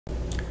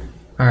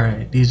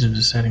Alright, these are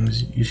the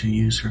settings you should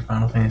use for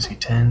Final Fantasy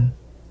X.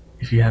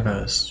 If you have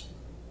a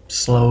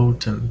slow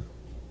to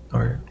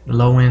or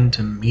low end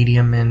to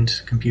medium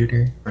end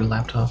computer or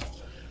laptop,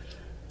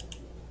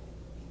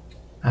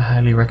 I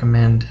highly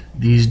recommend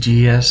these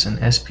GS and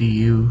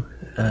SPU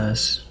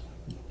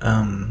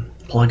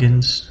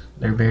plugins.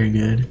 They're very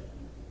good,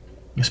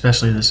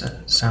 especially this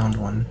sound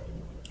one.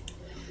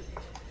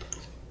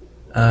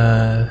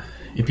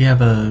 If you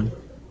have a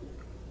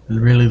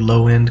really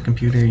low end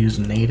computer, use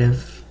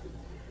native.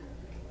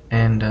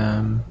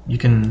 And you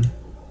can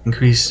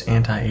increase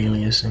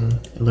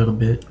anti-aliasing a little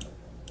bit.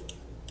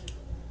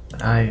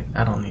 But I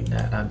don't need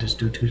that. I just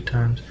do 2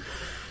 times.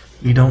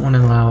 You don't want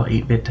to allow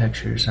 8-bit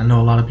textures. I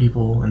know a lot of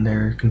people in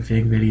their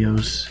config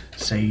videos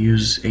say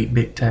use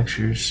 8-bit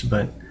textures,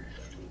 but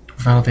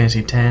for Final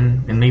Fantasy X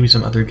and maybe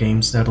some other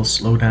games, that'll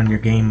slow down your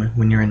game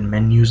when you're in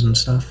menus and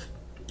stuff.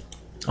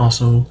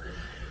 Also,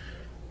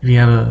 if you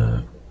have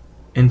a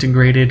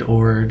integrated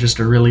or just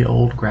a really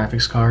old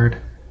graphics card,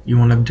 you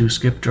want to do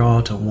skip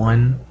draw to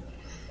 1,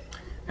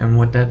 and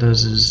what that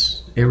does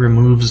is it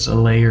removes a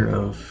layer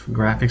of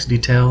graphics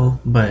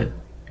detail, but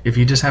if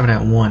you just have it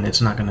at 1,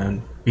 it's not going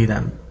to be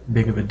that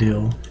big of a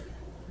deal.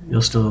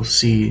 You'll still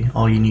see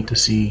all you need to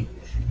see,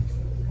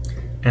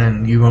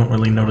 and you won't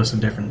really notice a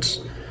difference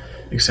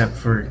except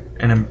for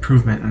an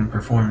improvement in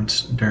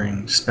performance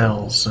during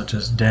spells such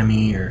as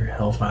Demi or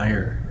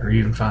Hellfire or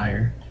even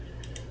Fire,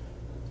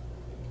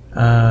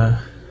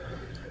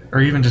 or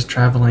even just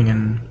traveling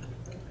in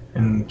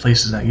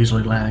places that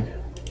usually lag.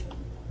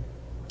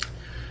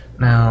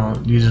 Now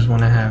you just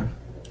want to have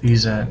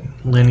these at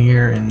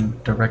linear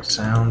and direct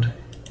sound.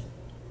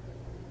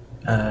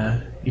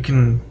 You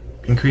can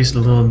increase it a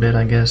little bit,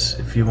 I guess,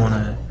 if you want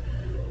to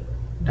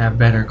have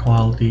better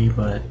quality,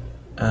 but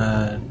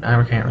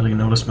I can't really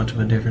notice much of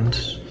a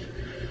difference.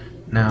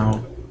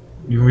 Now,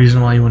 the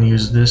reason why you want to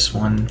use this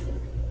one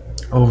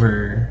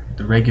over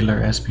the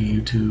regular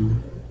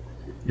SPU2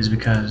 is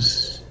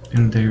because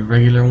in the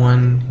regular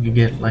one you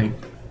get like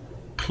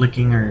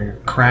clicking or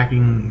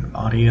cracking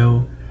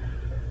audio,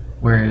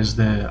 whereas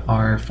the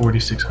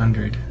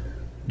R4600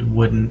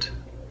 wouldn't.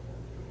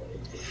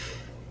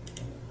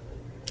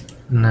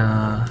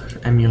 Now,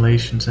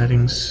 emulation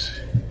settings,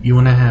 you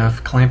want to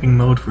have clamping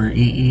mode for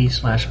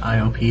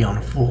EE/IOP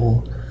on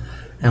full,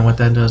 and what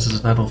that does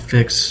is that'll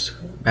fix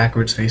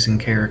backwards facing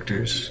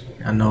characters.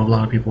 I know a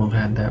lot of people have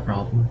had that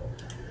problem.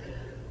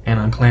 And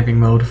on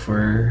clamping mode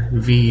for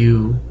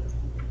VU,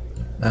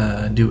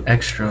 do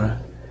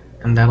extra,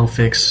 and that'll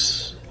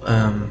fix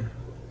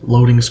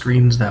loading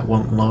screens that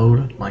won't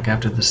load, like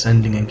after the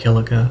sending in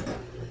Kilika.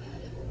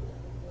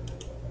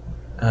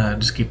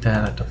 Just keep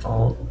that at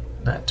default,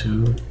 that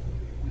too.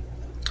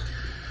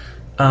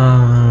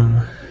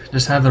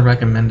 Just have the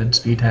recommended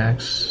speed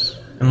hacks.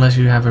 Unless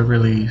you have a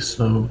really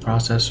slow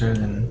processor,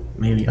 then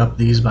maybe up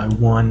these by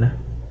 1,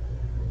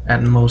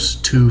 at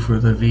most 2 for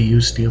the VU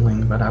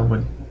stealing, but I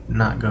would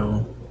not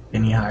go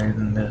any higher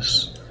than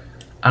this.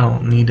 I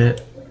don't need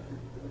it,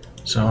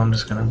 so I'm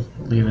just gonna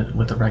leave it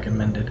with the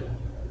recommended.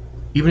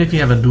 Even if you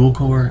have a dual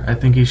core, I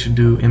think you should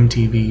do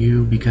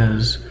MTVU,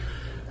 because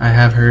I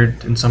have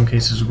heard in some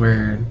cases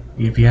where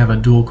if you have a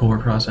dual core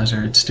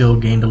processor, it still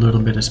gained a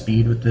little bit of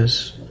speed with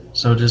this,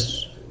 so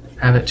just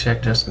have it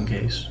checked just in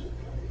case.